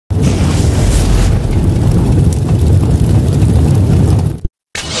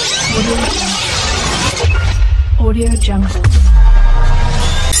jungle.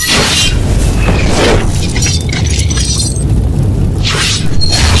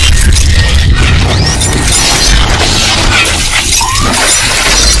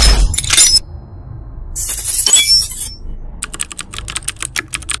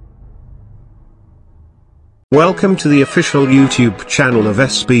 Welcome to the official YouTube channel of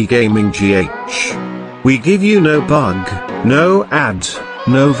SB Gaming GH. We give you no bug, no ad,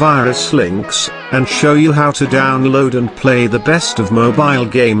 no virus links, and show you how to download and play the best of mobile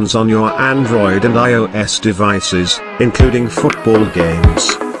games on your Android and iOS devices, including football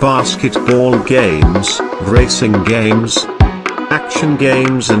games, basketball games, racing games, action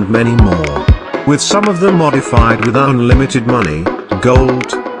games and many more. With some of them modified with unlimited money, gold,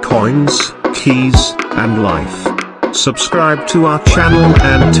 coins, keys, and life. Subscribe to our channel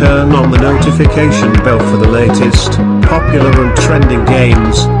and turn on the notification bell for the latest, popular and trending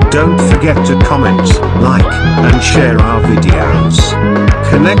games. Don't forget to comment, like, and share our videos.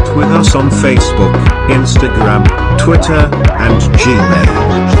 Connect with us on Facebook, Instagram, Twitter, and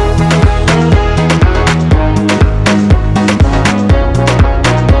Gmail.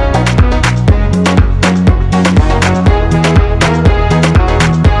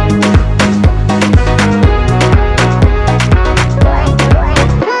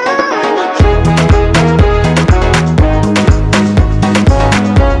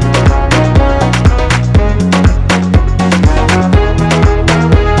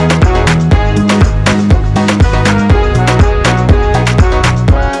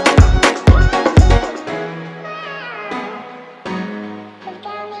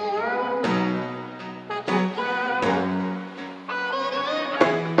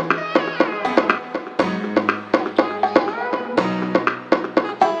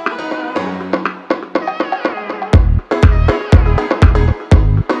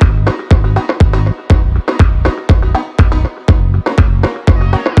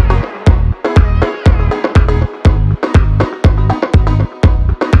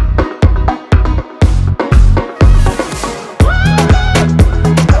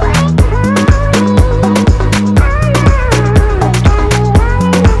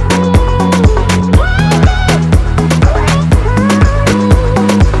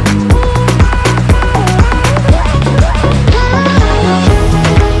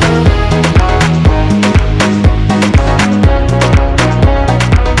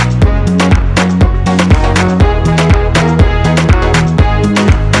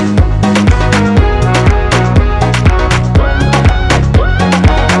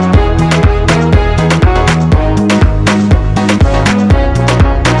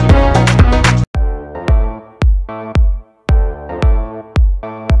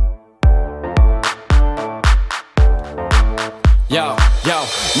 Yo,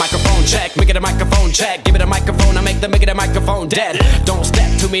 microphone check, make it a microphone check. Give it a microphone, I make it a microphone dead. Don't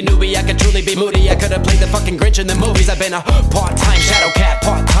step to me, newbie, I could truly be moody. I could've played the fucking Grinch in the movies. I've been a part-time shadow cat,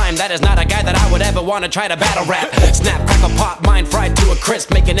 part-time. That is not a guy that I would ever wanna try to battle rap. Snap, crackle, pop, mind fried to a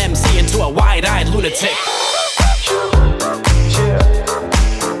crisp, make an MC into a wide-eyed lunatic.